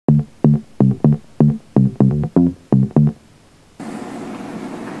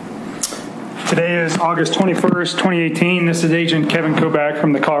is August 21st, 2018. This is Agent Kevin Koback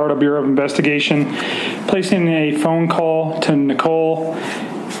from the Colorado Bureau of Investigation, placing a phone call to Nichol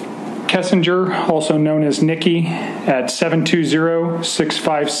Kessinger, also known as Nikki, at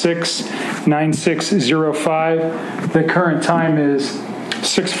 720-656-9605. The current time is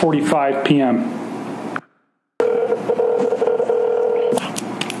 6:45 p.m.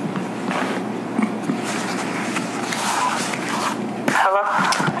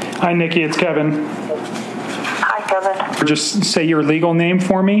 Hi, Nikki. It's Kevin. Hi, Kevin. Just say your legal name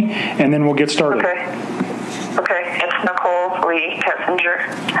for me, and then we'll get started. Okay. It's Nichol Kessinger.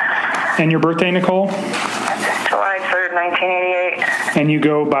 And your birthday, Nicole? July 3rd, 1988. And you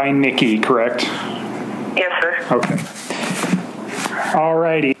go by Nikki, correct? Yes, sir. Okay. All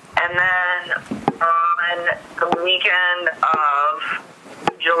righty. And then on the weekend of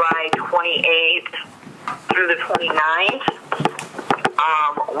July 28th through the 29th,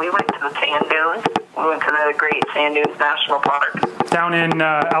 we went to the sand dunes. We went to the Great Sand Dunes National Park. Down in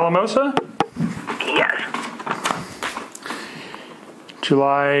Alamosa? Yes.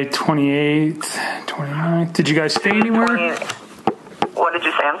 July 28th, 29th. Did you guys stay anywhere? What did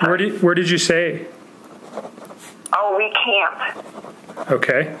you say? I'm sorry. Where did you stay? Oh, we camped.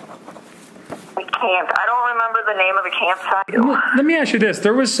 Okay. We camped. I don't remember the name of the campsite. Well, let me ask you this.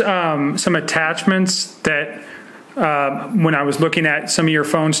 There was some attachments that when I was looking at some of your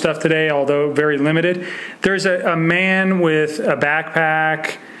phone stuff today, although very limited, there's a man with a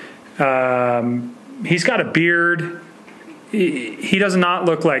backpack. He's got a beard. He does not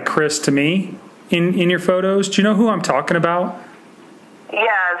look like Chris to me in your photos. Do you know who I'm talking about? Yeah,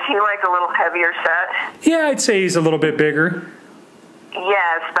 is he like a little heavier set? Yeah, I'd say he's a little bit bigger.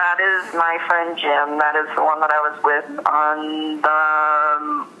 Yes, that is my friend Jim. That is the one that I was with on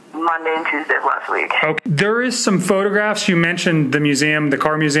the Monday and Tuesday of last week. Okay. There is some photographs. You mentioned the museum, the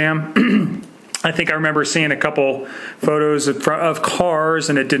car museum. I think I remember seeing a couple photos of cars,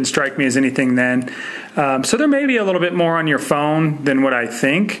 and it didn't strike me as anything then. So there may be a little bit more on your phone than what I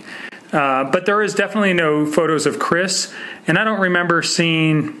think. But there is definitely no photos of Chris, and I don't remember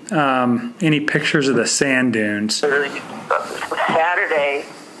seeing any pictures of the sand dunes. Saturday,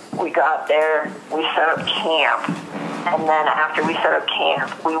 we got there, we set up camp, and then after we set up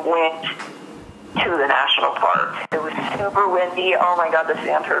camp, we went to the national park. It was super windy. Oh my God, the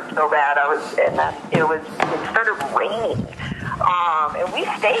sand hurt so bad. It started raining. And we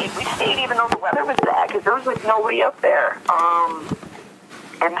stayed even though the weather was bad because there was like nobody up there.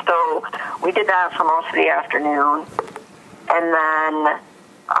 And so we did that for most of the afternoon. And then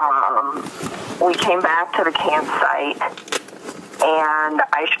we came back to the campsite, and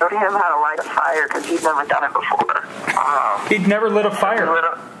I showed him how to light a fire because he'd never done it before. He'd never lit a fire?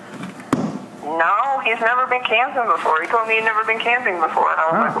 No, he's never been camping before. He told me he'd never been camping before. And I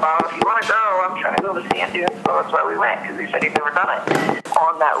was like, well, if you want to go, I'm trying to go to the sand dunes. So that's why we went, because he said he'd never done it.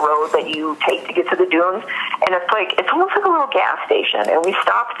 On that road that you take to get to the dunes. And it's almost like a little gas station. And we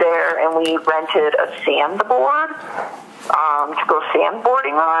stopped there and we rented a sandboard to go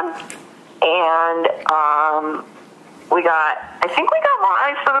sandboarding on. And I think we got more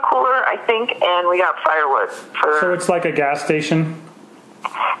ice for the cooler, and we got firewood. So it's like a gas station?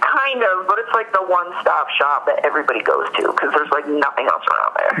 Kind of, but it's like the one-stop shop that everybody goes to because there's like nothing else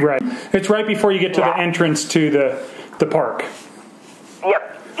around there. Right. It's right before you get to the entrance to the park.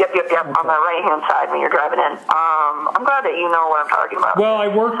 Yep. Okay. On the right-hand side when you're driving in. I'm glad that you know what I'm talking about. Well, I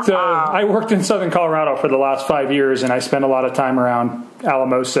worked in Southern Colorado for the last 5 years, and I spent a lot of time around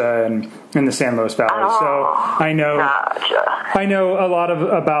Alamosa and in the San Luis Valley. So I know a lot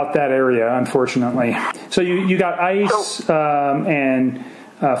about that area, unfortunately. So you got ice and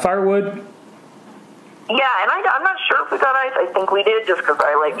firewood. Yeah, and I'm not sure if we got ice. I think we did, just because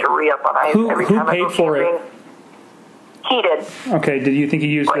I like to re-up on ice every time I go paid for camping. it? He did. Okay. Did you think he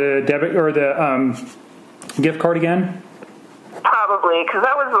used the debit or the gift card again? Probably, because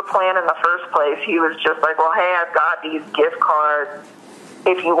that was the plan in the first place. He was just like, well, hey, I've got these gift cards.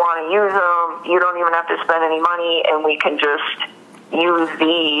 If you want to use them, you don't even have to spend any money, and we can just use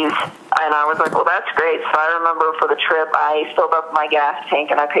these. And I was like, well, that's great. So I remember for the trip, I filled up my gas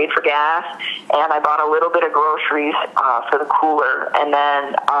tank, and I paid for gas, and I bought a little bit of groceries for the cooler, and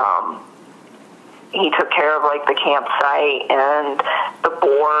then he took care of like the campsite and the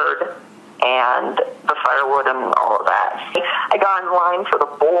board and the firewood and all of that. I got in line for the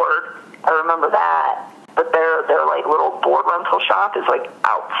board. I remember that. But their like little board rental shop is like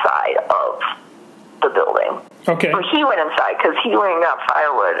outside of the building. Okay. So he went inside because he went and got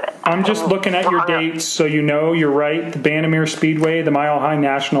firewood. I'm just looking at your dates, so you know you're right. The Bandimere Speedway, the Mile High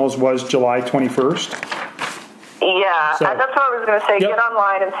Nationals was July 21st. Yeah, So, that's what I was going to say. yep. Get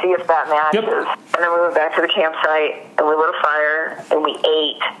online and see if that matches. Yep. And then we went back to the campsite, and we lit a fire, and we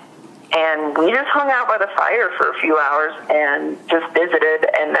ate. And we just hung out by the fire for a few hours and just visited.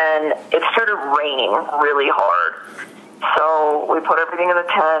 And then it started raining really hard. So we put everything in the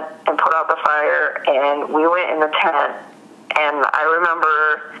tent and put out the fire, and we went in the tent. And I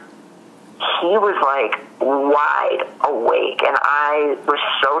remember he was like wide awake, and I was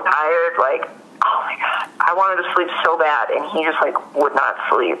so tired, like, oh my God, I wanted to sleep so bad, and he just like would not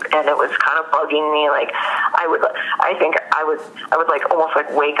sleep, and it was kind of bugging me. Like I would like almost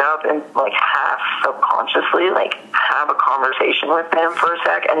like wake up and like half subconsciously like have a conversation with him for a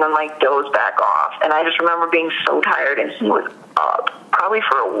sec, and then like doze back off. And I just remember being so tired, and he was up probably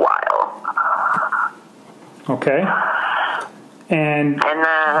for a while. Okay. And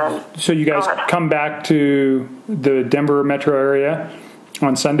then, so you guys come back to the Denver metro area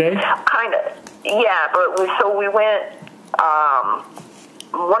on Sunday? Kind of. Yeah, but we went,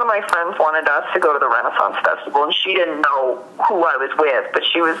 one of my friends wanted us to go to the Renaissance Festival, and she didn't know who I was with, but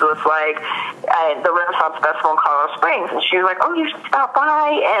she was just like, the Renaissance Festival in Colorado Springs, and she was like, oh, you should stop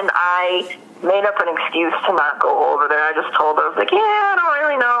by, and I made up an excuse to not go over there. I just told her, I was like, yeah, I don't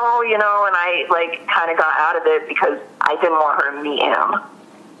really know, and I, like, kind of got out of it because I didn't want her to meet him.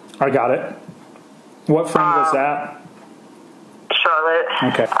 I got it. What friend was that? Charlotte.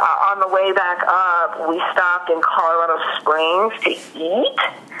 Okay. On the way back up, we stopped in Colorado Springs to eat,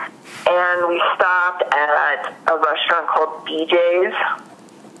 and we stopped at a restaurant called BJ's.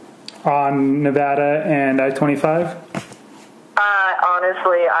 On Nevada and I-25?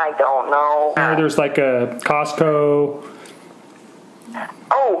 Honestly, I don't know. There's like a Costco.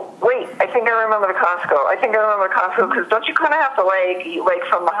 Oh, wait, I think I remember the Costco. Because don't you kind of have to, like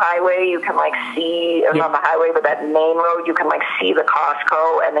from the highway, you can, like, see, or not the highway, but that main road, you can, like, see the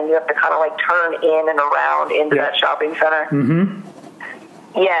Costco, and then you have to kind of, like, turn in and around into that shopping center? Mm-hmm.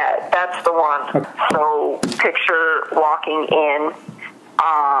 Yeah, that's the one. Okay. So, picture walking in,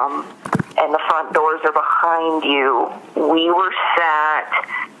 and the front doors are behind you. We were sat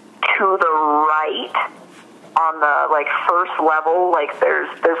to the right on the like first level. Like there's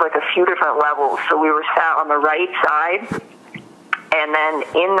like a few different levels. So we were sat on the right side, and then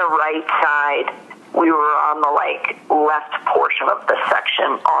in the right side we were on the like left portion of the section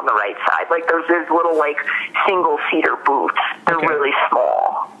on the right side. Like there's these little like single seater booths. They're really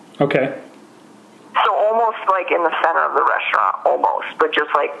small. Okay. So almost like in the center of the restaurant, almost, but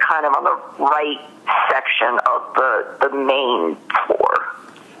just like kind of on the right section of the main floor.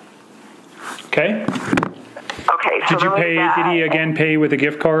 Okay. Okay. So did he again pay with a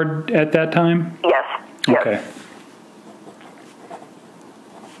gift card at that time? Yes. Okay. Yes.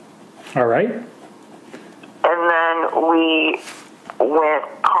 All right. And then we went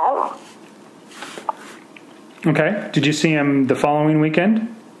home. Okay. Did you see him the following weekend?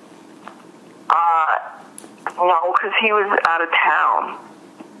 No, because he was out of town.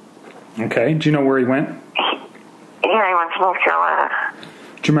 Okay. Do you know where he went? He went to North Carolina.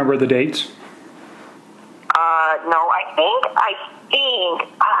 Do you remember the dates? No, I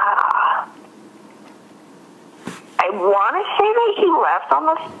want to say that he left on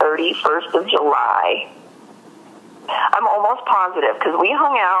the 31st of July. I'm almost positive, because we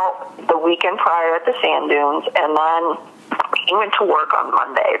hung out the weekend prior at the sand dunes, and then he went to work on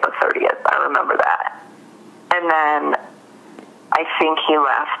Monday, the 30th. I remember that. And then I think he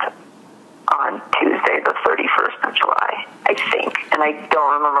left on Tuesday, the 31st of July, I think. And I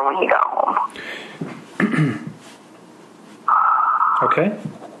don't remember when he got home. Okay.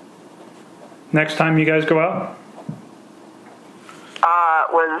 Next time you guys go out?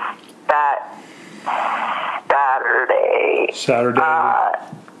 Was that Saturday.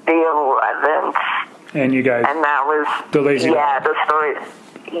 The 11th. And you guys... And that was... The lazy dog. Yeah, the story...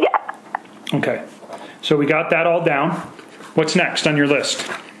 Yeah. Okay. So we got that all down. What's next on your list?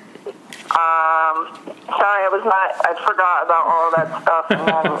 Sorry, I forgot about all of that stuff, and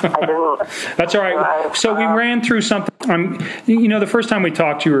then I didn't... That's all right. So we ran through something. The first time we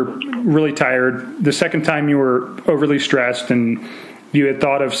talked, you were really tired. The second time, you were overly stressed, and you had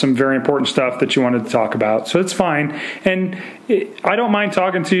thought of some very important stuff that you wanted to talk about. So it's fine. And I don't mind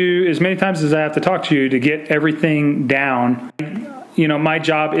talking to you as many times as I have to talk to you to get everything down. My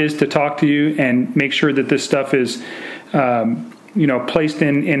job is to talk to you and make sure that this stuff is... placed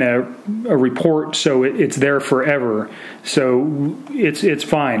in a report so it's there forever. So it's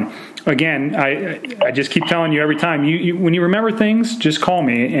fine. Again, I just keep telling you every time. You when you remember things, just call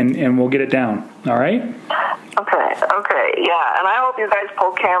me and we'll get it down. All right? Okay, yeah, and I hope you guys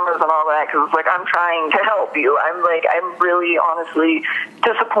pull cameras and all that, because, like, I'm trying to help you. I'm really, honestly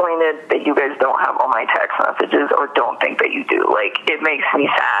disappointed that you guys don't have all my text messages, or don't think that you do. Like, it makes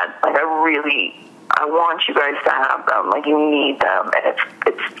me sad. Like, I want you guys to have them. Like, you need them, and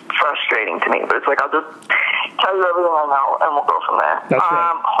it's frustrating to me, but it's like, I'll just tell you everything I know, and we'll go from there. That's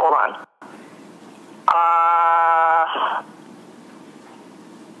right. Hold on.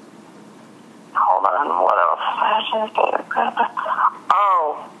 Hold on, what else?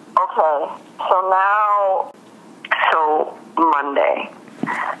 Oh, okay. So Monday,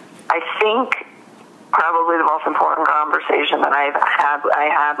 I think probably the most important conversation that I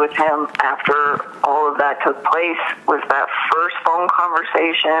had with him after all of that took place was that first phone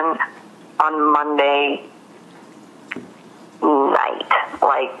conversation on Monday night,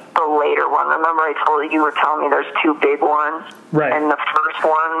 like the later one. Remember I told you were telling me there's two big ones? Right. And the first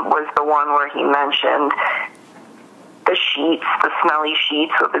one was the one where he mentioned the sheets, the smelly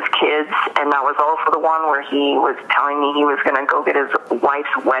sheets with his kids, and that was also the one where he was telling me he was going to go get his wife's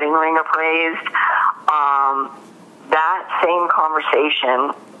wedding ring appraised. That same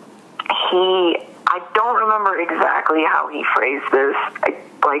conversation, I don't remember exactly how he phrased this.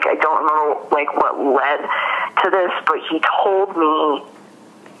 I don't remember what led to this, but he told me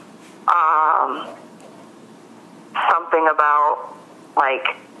something about,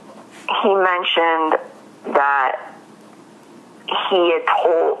 he mentioned that he had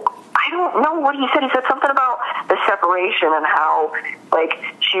told, I don't know what he said. He said something about the separation and how,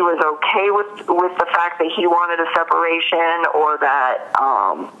 she was okay with the fact that he wanted a separation, or that,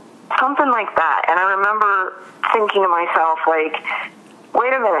 something like that. And I remember thinking to myself, wait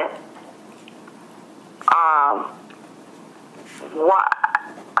a minute. What?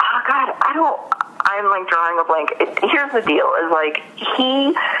 Oh, God, I'm drawing a blank. Here's the deal, is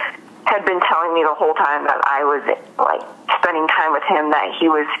he had been telling me the whole time that I was spending time with him, that he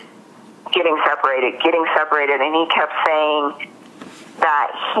was getting separated, and he kept saying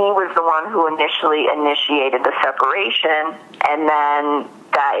that he was the one who initially initiated the separation, and then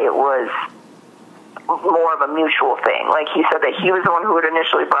that it was more of a mutual thing. He said that he was the one who had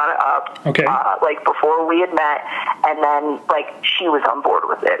initially brought it up, okay, before we had met, and then she was on board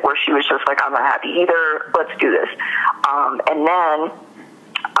with it, where she was just like, I'm not happy either, let's do this. And then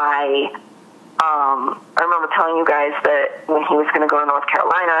I remember telling you guys that when he was going to go to North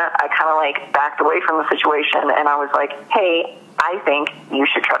Carolina, I kind of backed away from the situation, and I was like, hey, I think you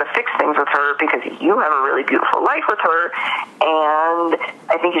should try to fix things with her, because you have a really beautiful life with her, and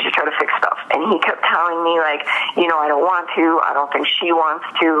I think you should try to fix stuff. And he kept telling me, I don't want to, I don't think she wants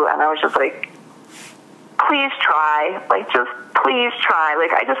to, and I was just like, please try, just please try.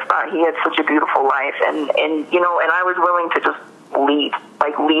 I just thought he had such a beautiful life, and I was willing to just leave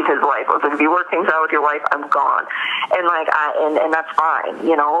his life. I was like, if you work things out with your wife, I'm gone. And and that's fine,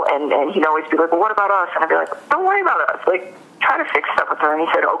 and he'd always be like, well, what about us? And I'd be like, don't worry about us. Try to fix stuff with her. And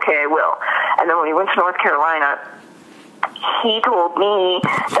he said, okay, I will. And then when he went to North Carolina, he told me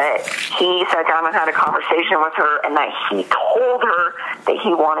that he sat down and had a conversation with her, and that he told her that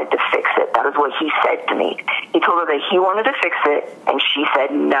he wanted to fix it. That is what he said to me. He told her that he wanted to fix it, and she said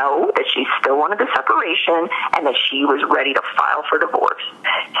no, that she still wanted the separation, and that she was ready to file for divorce.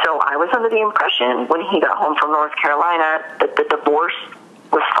 So I was under the impression when he got home from North Carolina that the divorce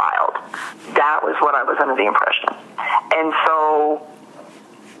was filed. That was what I was under the impression. And so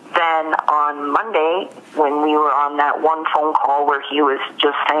then on Monday, when we were on that one phone call where he was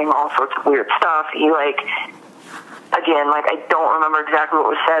just saying all sorts of weird stuff, he again, I don't remember exactly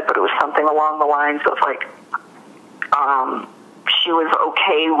what was said, but it was something along the lines of she was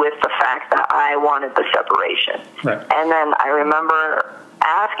okay with the fact that I wanted the separation. Right. And then I remember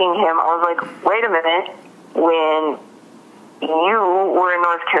asking him, I was like, wait a minute, when you were in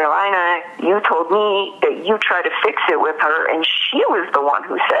North Carolina, you told me that you tried to fix it with her, and she was the one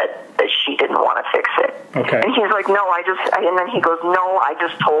who said that she didn't want to fix it. Okay. And he's like, no, and then he goes, no, I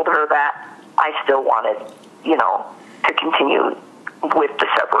just told her that I still wanted, to continue with the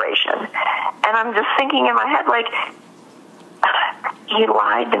separation. And I'm just thinking in my head, he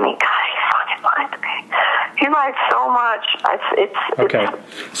lied to me. God, he fucking lied to me. He lied so much. Okay.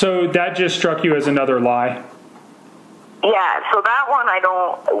 So that just struck you as another lie? Yeah, so that one I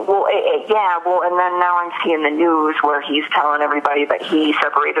don't, and then now I'm seeing the news where he's telling everybody that he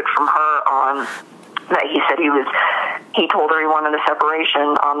separated from her that he said he told her he wanted a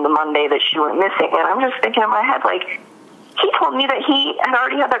separation on the Monday that she went missing. And I'm just thinking in my head, he told me that he had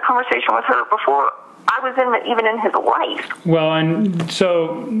already had that conversation with her before I was even in his life. Well, and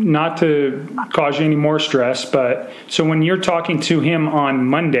so not to cause you any more stress, but so when you're talking to him on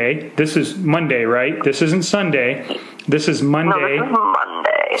Monday, this is Monday, right? This isn't Sunday. This is Monday. No, this is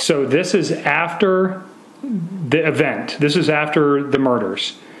Monday. So this is after the event. This is after the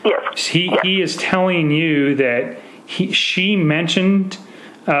murders. Yes. He is telling you that she mentioned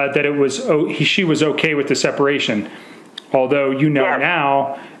that it was she was okay with the separation, although you know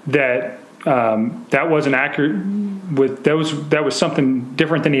now that that wasn't accurate. That was something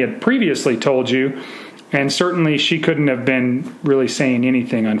different than he had previously told you, and certainly she couldn't have been really saying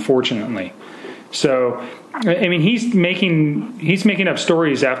anything, unfortunately. So, I mean, he's making up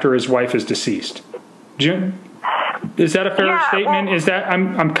stories after his wife is deceased. Is that a fair statement? Well, is that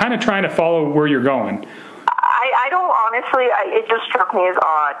I'm kind of trying to follow where you're going. I don't honestly. It just struck me as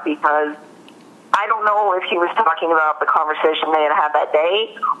odd because I don't know if he was talking about the conversation they had that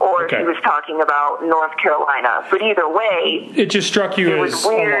day or if he was talking about North Carolina. But either way, it just struck you as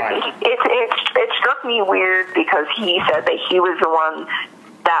weird. A lie. It struck me weird because he said that he was the one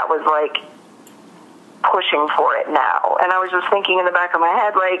that was like pushing for it now, and I was just thinking in the back of my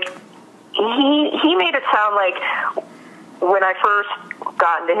head, like he made it sound like when I first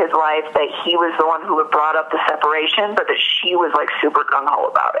got into his life that he was the one who had brought up the separation, but that she was like super gung-ho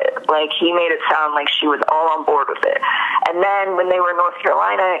about it. Like he made it sound like she was all on board with it. And then when they were in North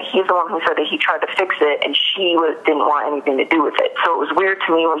Carolina, he's the one who said that he tried to fix it and she didn't want anything to do with it. So it was weird to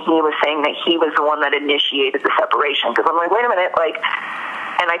me when he was saying that he was the one that initiated the separation, because I'm like, wait a minute, like,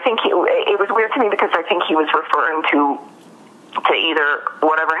 and I think it was weird to me because I think he was referring to either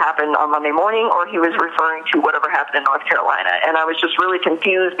whatever happened on Monday morning or he was referring to whatever happened in North Carolina. And I was just really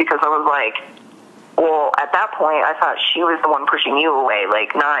confused because I was like, well, at that point, I thought she was the one pushing you away,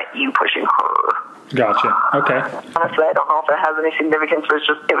 like not you pushing her. Gotcha. Okay. Honestly, I don't know if it has any significance, but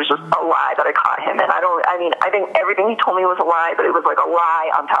it was just a lie that I caught him in. I think everything he told me was a lie, but it was like a lie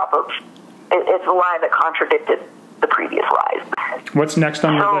on top of, it's a lie that contradicted the previous lies. What's next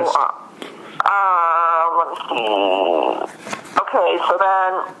on your list? Let me see. Okay, so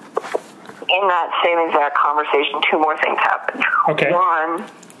then in that same exact conversation, two more things happened. Okay. One,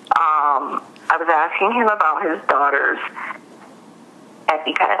 I was asking him about his daughter's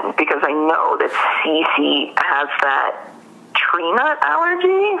EpiPen because I know that Cece has that tree nut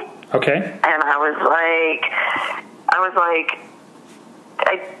allergy. Okay. And I was like,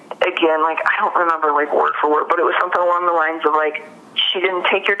 I don't remember like word for word, but it was something along the lines of like, she didn't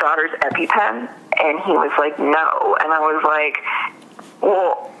take your daughter's EpiPen? And he was like, no. And I was like,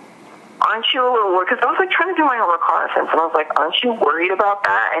 well, aren't you a little worried? Because I was like trying to do my own reconnaissance, and I was like, aren't you worried about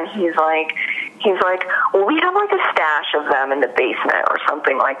that? And he's like, well, we have like a stash of them in the basement or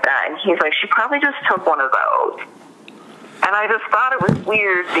something like that. And he's like, she probably just took one of those. And I just thought it was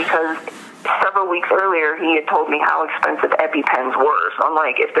weird because several weeks earlier he had told me how expensive EpiPens were. So I'm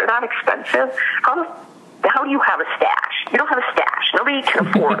like, if they're not expensive, how do you have a stash? You don't have a stash. Nobody can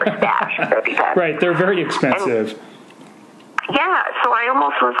afford a stash of EpiPens. Right, they're very expensive. So I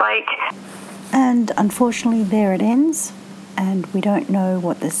almost was like... And unfortunately there it ends, and we don't know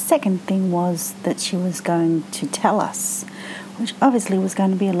what the second thing was that she was going to tell us, which obviously was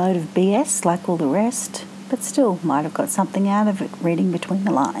going to be a load of BS like all the rest, but still might have got something out of it reading between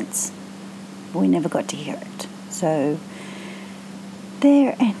the lines. We never got to hear it. So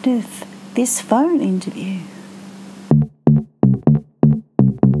there endeth this phone interview.